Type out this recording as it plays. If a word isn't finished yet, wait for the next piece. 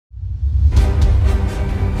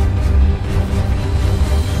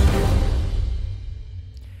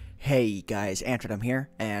Hey guys, Antrim here,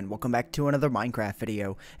 and welcome back to another Minecraft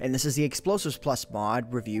video, and this is the Explosives Plus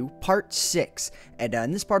mod review, part 6, and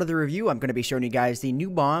in this part of the review, I'm going to be showing you guys the new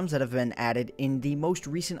bombs that have been added in the most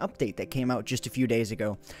recent update that came out just a few days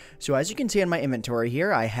ago. So as you can see in my inventory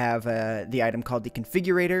here, I have the item called the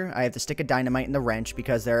Configurator, I have the Stick of Dynamite and the Wrench,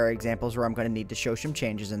 because there are examples where I'm going to need to show some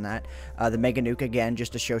changes in that, the Mega Nuke again,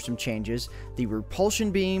 just to show some changes, the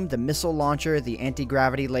Repulsion Beam, the Missile Launcher, the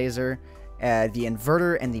Anti-Gravity Laser, the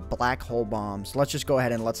inverter, and the black hole bombs. Let's just go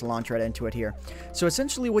ahead and let's launch right into it here. So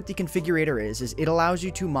essentially what the configurator is it allows you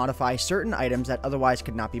to modify certain items that otherwise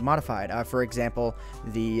could not be modified. For example,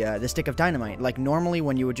 the stick of dynamite. Like normally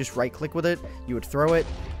when you would just right click with it, you would throw it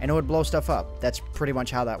and it would blow stuff up. That's pretty much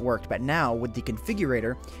how that worked. But now with the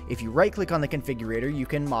configurator, if you right click on the configurator, you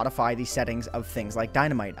can modify the settings of things like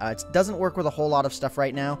dynamite. It doesn't work with a whole lot of stuff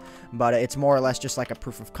right now, but it's more or less just like a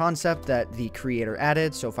proof of concept that the creator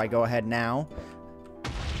added. So if I go ahead now,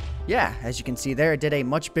 yeah, as you can see there, it did a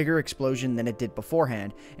much bigger explosion than it did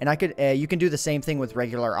beforehand. And I could, you can do the same thing with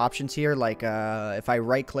regular options here. Like if I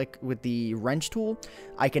right click with the wrench tool,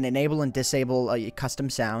 I can enable and disable a custom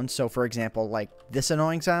sound. So for example, like this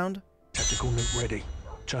annoying sound. Tactical nuke ready.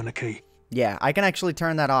 Turn the key. Yeah, I can actually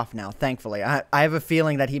turn that off now, thankfully. I have a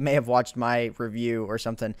feeling that he may have watched my review or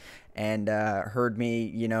something and heard me,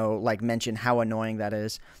 you know, like mention how annoying that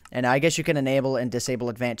is. And I guess you can enable and disable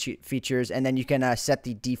advanced features, and then you can set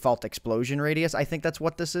the default explosion radius. I think that's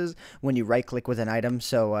what this is when you right-click with an item.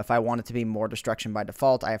 So if I want it to be more destruction by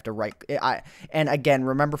default, I have to and again,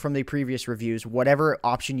 remember from the previous reviews, whatever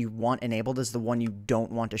option you want enabled is the one you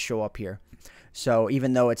don't want to show up here. So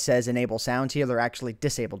even though it says enable sounds here, they're actually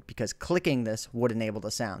disabled because clicking this would enable the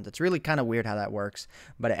sounds. It's really kind of weird how that works.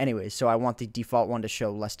 But anyways, so I want the default one to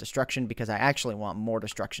show less destruction because I actually want more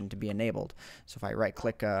destruction to be enabled. So if I right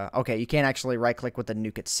click, okay, you can't actually right click with the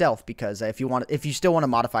nuke itself because if you still want to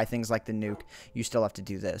modify things like the nuke, you still have to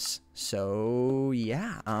do this. So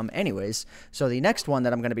yeah, anyways, so the next one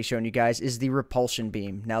that I'm going to be showing you guys is the Repulsion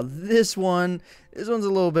Beam. Now this one's a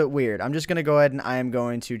little bit weird. I'm just going to go ahead and I am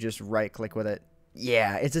going to just right click with it.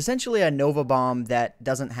 Yeah, it's essentially a Nova bomb that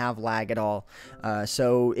doesn't have lag at all.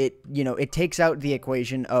 So it, you know, it takes out the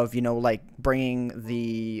equation of, you know, like bringing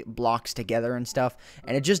the blocks together and stuff,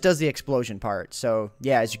 and it just does the explosion part. So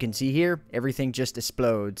yeah, as you can see here, everything just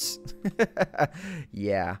explodes.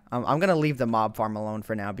 Yeah, I'm gonna leave the mob farm alone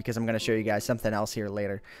for now because I'm gonna show you guys something else here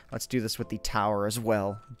later. Let's do this with the tower as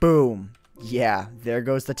well. Boom. Yeah, there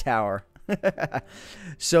goes the tower.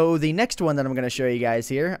 So the next one that I'm going to show you guys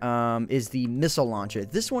here is the missile launcher.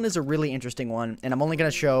 This one is a really interesting one, and I'm only going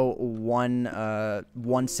to show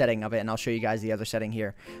one setting of it, and I'll show you guys the other setting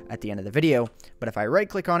here at the end of the video. But if I right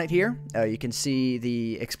click on it here, you can see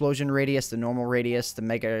the explosion radius, the normal radius, the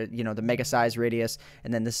mega, you know, the mega size radius,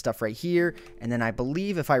 and then this stuff right here. And then I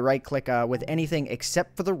believe if I right click with anything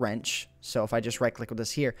except for the wrench, so if I just right click with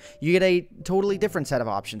this here, you get a totally different set of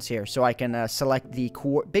options here. So I can select the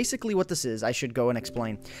basically what this is, I should go and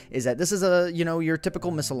explain, is that this is a, you know, your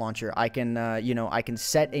typical missile launcher. I can, you know, I can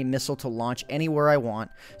set a missile to launch anywhere I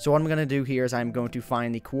want. So what I'm going to do here is I'm going to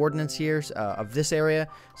find the coordinates here of this area.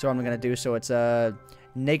 So what I'm going to do, so it's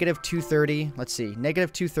negative 230, let's see,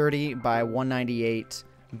 negative 230 by 198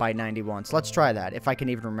 by 91. So let's try that, if I can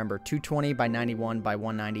even remember, 220 by 91 by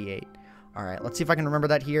 198. Alright, let's see if I can remember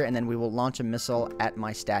that here, and then we will launch a missile at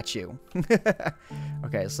my statue.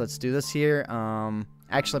 Okay, so let's do this here.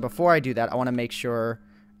 Actually, before I do that, I want to make sure...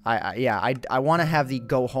 I want to have the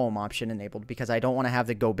go home option enabled, because I don't want to have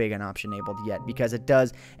the go big option enabled yet, because it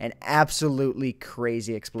does an absolutely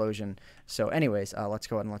crazy explosion. So anyways, let's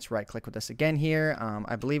go ahead and let's right click with this again here.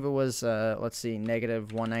 I believe it was, let's see,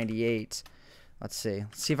 negative 198... Let's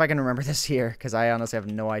see if I can remember this here, because I honestly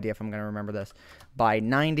have no idea if I'm going to remember this. By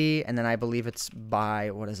 90, and then I believe it's by,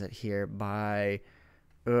 what is it here? By,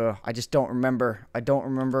 I just don't remember. I don't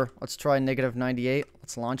remember. Let's try negative 98.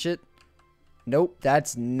 Let's launch it. Nope,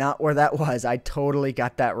 that's not where that was. I totally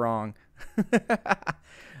got that wrong.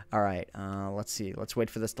 All right, let's see. Let's wait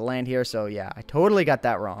for this to land here. So, yeah, I totally got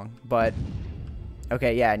that wrong, but...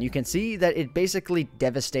 Okay, yeah, and you can see that it basically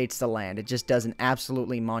devastates the land. It just does an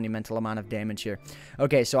absolutely monumental amount of damage here.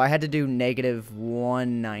 Okay, so I had to do negative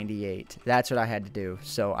 198. That's what I had to do.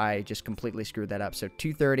 So I just completely screwed that up. So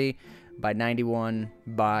 230 by 91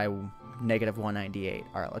 by negative 198.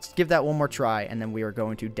 All right, let's give that one more try, and then we are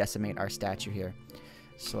going to decimate our statue here.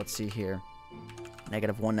 So let's see here.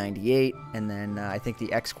 Negative 198, and then I think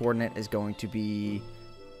the X coordinate is going to be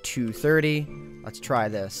 230. Let's try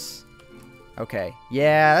this. Okay,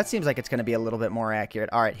 yeah, that seems like it's going to be a little bit more accurate.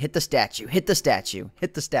 All right, hit the statue, hit the statue,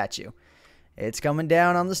 hit the statue. It's coming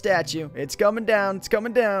down on the statue. It's coming down, it's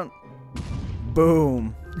coming down.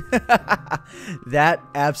 Boom. That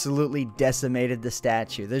absolutely decimated the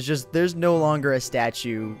statue. There's no longer a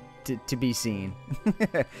statue to be seen.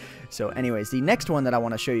 So anyways, the next one that I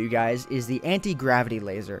want to show you guys is the anti-gravity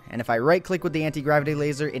laser. And if I right click with the anti-gravity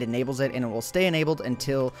laser, it enables it, and it will stay enabled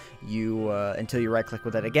until you right click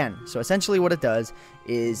with it again. So essentially what it does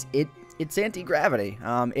is it's anti-gravity.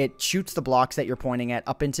 It shoots the blocks that you're pointing at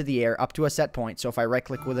up into the air, up to a set point. So if I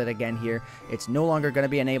right-click with it again here, it's no longer going to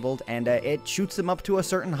be enabled, and it shoots them up to a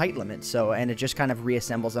certain height limit. So, and it just kind of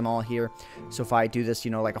reassembles them all here. So if I do this,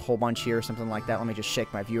 you know, like a whole bunch here or something like that, let me just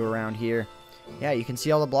shake my view around here. Yeah, you can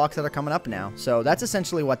see all the blocks that are coming up now. So that's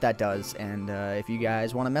essentially what that does. And if you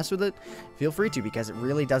guys want to mess with it, feel free to, because it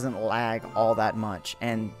really doesn't lag all that much.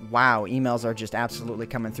 And wow, emails are just absolutely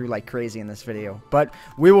coming through like crazy in this video. But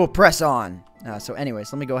we will press on. So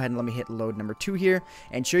anyways, let me go ahead and let me hit load number 2 here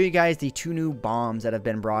and show you guys the 2 new bombs that have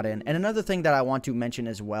been brought in. And another thing that I want to mention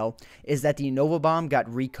as well is that the Nova bomb got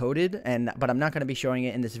recoded, but I'm not going to be showing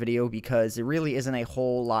it in this video because there really isn't a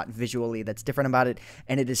whole lot visually that's different about it,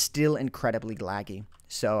 and it is still incredibly laggy.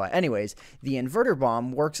 So anyways, the inverter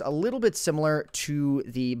bomb works a little bit similar to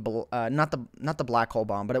the not the black hole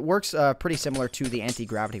bomb, but it works pretty similar to the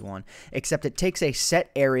anti-gravity one, except it takes a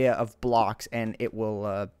set area of blocks and it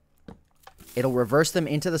will it'll reverse them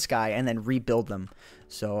into the sky and then rebuild them.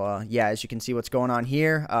 So, yeah, as you can see what's going on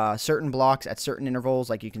here, certain blocks at certain intervals,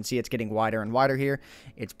 like you can see it's getting wider and wider here.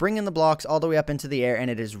 It's bringing the blocks all the way up into the air,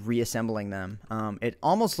 and it is reassembling them. It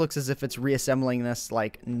almost looks as if it's reassembling this,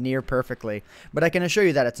 like, near perfectly, but I can assure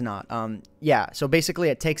you that it's not. Yeah, so basically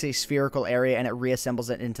it takes a spherical area and it reassembles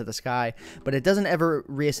it into the sky, but it doesn't ever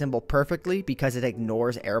reassemble perfectly because it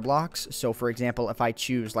ignores air blocks. So, for example, if I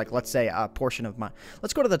choose, like, let's say a portion of my...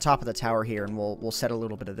 Let's go to the top of the tower here, and we'll set a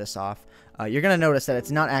little bit of this off. You're going to notice that it's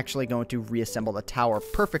not actually going to reassemble the tower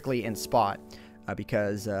perfectly in spot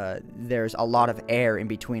because there's a lot of air in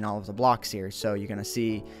between all of the blocks here. So you're going to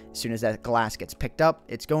see as soon as that glass gets picked up,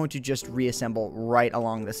 it's going to just reassemble right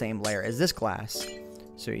along the same layer as this glass.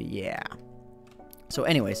 So yeah. So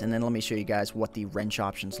anyways, and then let me show you guys what the wrench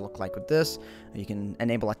options look like with this. You can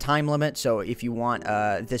enable a time limit. So if you want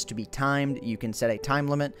this to be timed, you can set a time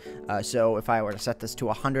limit. So if I were to set this to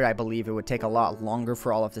 100, I believe it would take a lot longer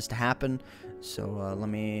for all of this to happen. So let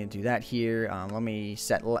me do that here. Let me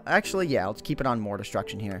set... Actually, yeah, let's keep it on more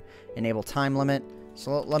destruction here. Enable time limit.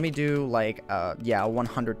 So let me do, like, yeah, a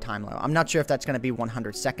 100 time limit. I'm not sure if that's going to be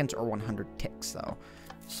 100 seconds or 100 ticks, though.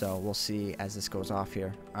 So we'll see as this goes off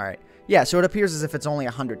here. All right. Yeah, so it appears as if it's only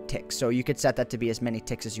 100 ticks. So you could set that to be as many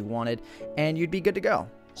ticks as you wanted, and you'd be good to go.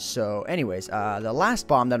 So anyways, the last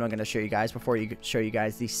bomb that I'm going to show you guys before you show you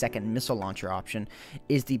guys the second missile launcher option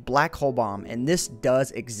is the black hole bomb. And this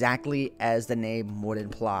does exactly as the name would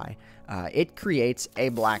imply. It creates a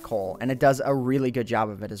black hole, and it does a really good job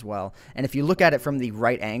of it as well. And if you look at it from the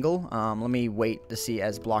right angle, let me wait to see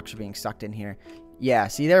as blocks are being sucked in here. Yeah,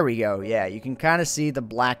 see, there we go. Yeah, you can kind of see the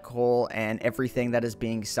black hole and everything that is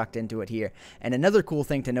being sucked into it here. And another cool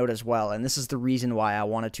thing to note as well, and this is the reason why I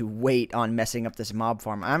wanted to wait on messing up this mob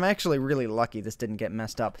farm. I'm actually really lucky this didn't get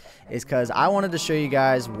messed up, is because I wanted to show you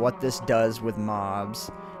guys what this does with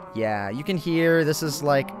mobs. Yeah, you can hear this is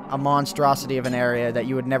like a monstrosity of an area that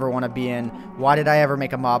you would never want to be in. Why did I ever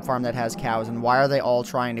make a mob farm that has cows, and why are they all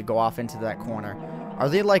trying to go off into that corner? Are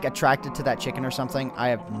they, like, attracted to that chicken or something? I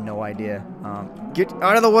have no idea. Get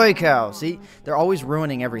out of the way, cow. See? They're always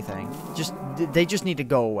ruining everything. They just need to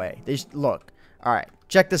go away. They just, look. All right.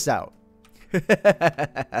 Check this out.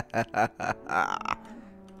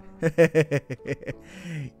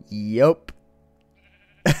 Yup.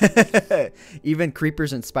 Even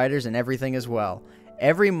creepers and spiders and everything as well.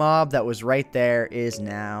 Every mob that was right there is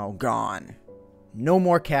now gone. No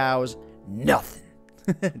more cows. Nothing.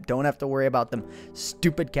 Don't have to worry about them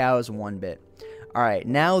stupid cows one bit. All right,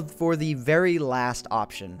 now for the very last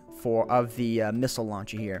option of the missile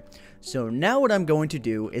launcher here. So now what I'm going to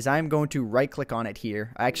do is I'm going to right-click on it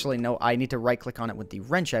here. Actually, no, I need to right-click on it with the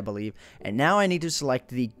wrench, I believe. And now I need to select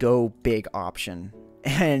the Go Big option.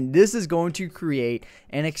 And this is going to create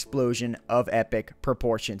an explosion of epic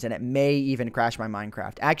proportions, and it may even crash my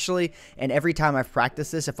Minecraft. Actually, and every time I've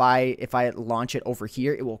practiced this, if I launch it over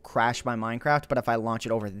here, it will crash my Minecraft, but if I launch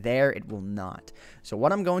it over there, it will not. So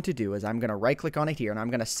what I'm going to do is I'm going to right-click on it here, and I'm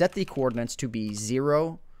going to set the coordinates to be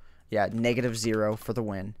 0, yeah, -0 for the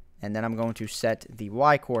win. And then I'm going to set the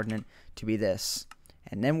Y coordinate to be this.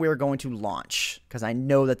 And then we're going to launch, because I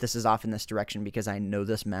know that this is off in this direction, because I know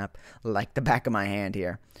this map like the back of my hand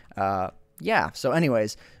here. Yeah, so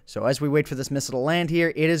anyways, so as we wait for this missile to land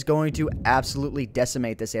here, it is going to absolutely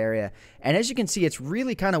decimate this area. And as you can see, it's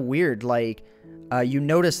really kind of weird. Like, you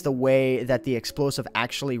notice the way that the explosive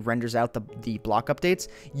actually renders out the block updates.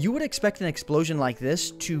 You would expect an explosion like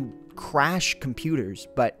this to crash computers,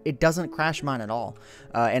 but it doesn't crash mine at all.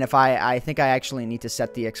 And if I think I actually need to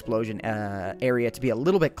set the explosion area to be a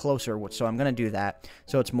little bit closer, so I'm going to do that.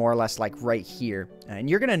 So it's more or less like right here. And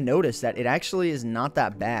you're going to notice that it actually is not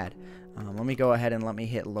that bad. Let me go ahead and let me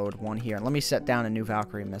hit load 1 here. And let me set down a new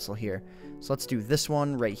Valkyrie missile here. So let's do this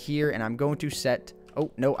one right here. And I'm going to set... Oh,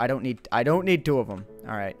 no, I don't need 2 of them.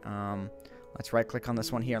 All right. Let's right click on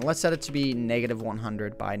this one here. And let's set it to be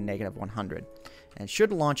 -100 by -100. And it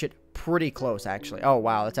should launch it pretty close, actually. Oh,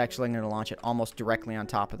 wow. It's actually going to launch it almost directly on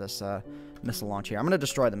top of this missile launcher here. I'm going to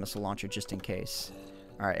destroy the missile launcher just in case.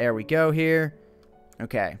 All right, there we go here.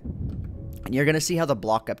 Okay. And you're going to see how the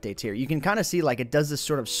block updates here. You can kind of see, like, it does this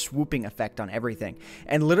sort of swooping effect on everything.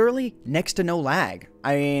 And literally, next to no lag.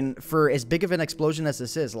 I mean, for as big of an explosion as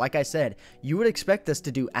this is, like I said, you would expect this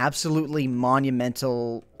to do absolutely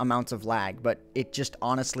monumental amounts of lag, but it just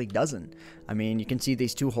honestly doesn't. I mean, you can see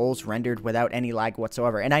these 2 holes rendered without any lag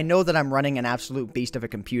whatsoever. And I know that I'm running an absolute beast of a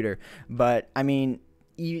computer, but, I mean,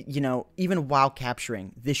 you know, even while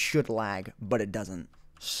capturing, this should lag, but it doesn't.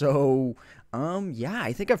 So... yeah,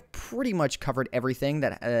 I think I've pretty much covered everything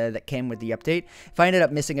that came with the update. If I ended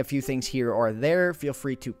up missing a few things here or there, feel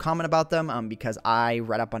free to comment about them, because I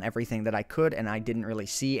read up on everything that I could, and I didn't really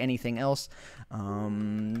see anything else.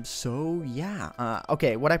 So, yeah.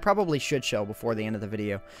 Okay, what I probably should show before the end of the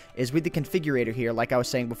video is with the configurator here, like I was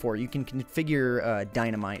saying before, you can configure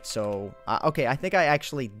dynamite. So, okay, I think I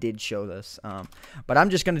actually did show this, but I'm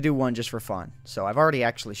just going to do one just for fun. So, I've already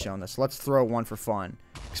actually shown this. Let's throw one for fun.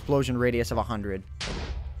 Explosion radius of 100.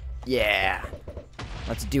 Yeah.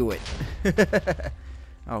 Let's do it.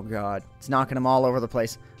 Oh, God. It's knocking them all over the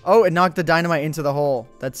place. Oh, it knocked the dynamite into the hole.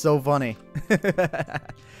 That's so funny.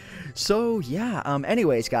 So, yeah.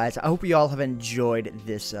 Anyways, guys, I hope you all have enjoyed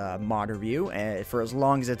this mod review for as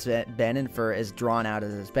long as it's been and for as drawn out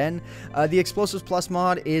as it's been. The Explosives Plus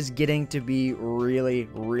mod is getting to be really,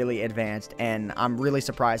 really advanced, and I'm really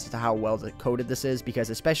surprised as to how well coded this is, because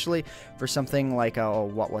especially for something like,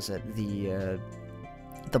 what was it?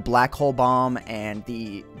 The black hole bomb and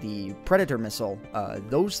the predator missile,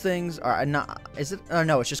 those things are not, is it,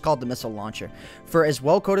 no, it's just called the missile launcher. For as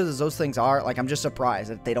well coded as those things are, like, I'm just surprised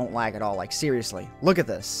that they don't lag at all. Like, seriously, look at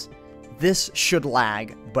this. This should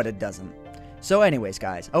lag, but it doesn't. So anyways,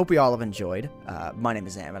 guys, I hope you all have enjoyed. My name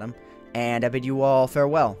is Aminum, and I bid you all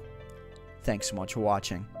farewell. Thanks so much for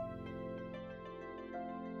watching.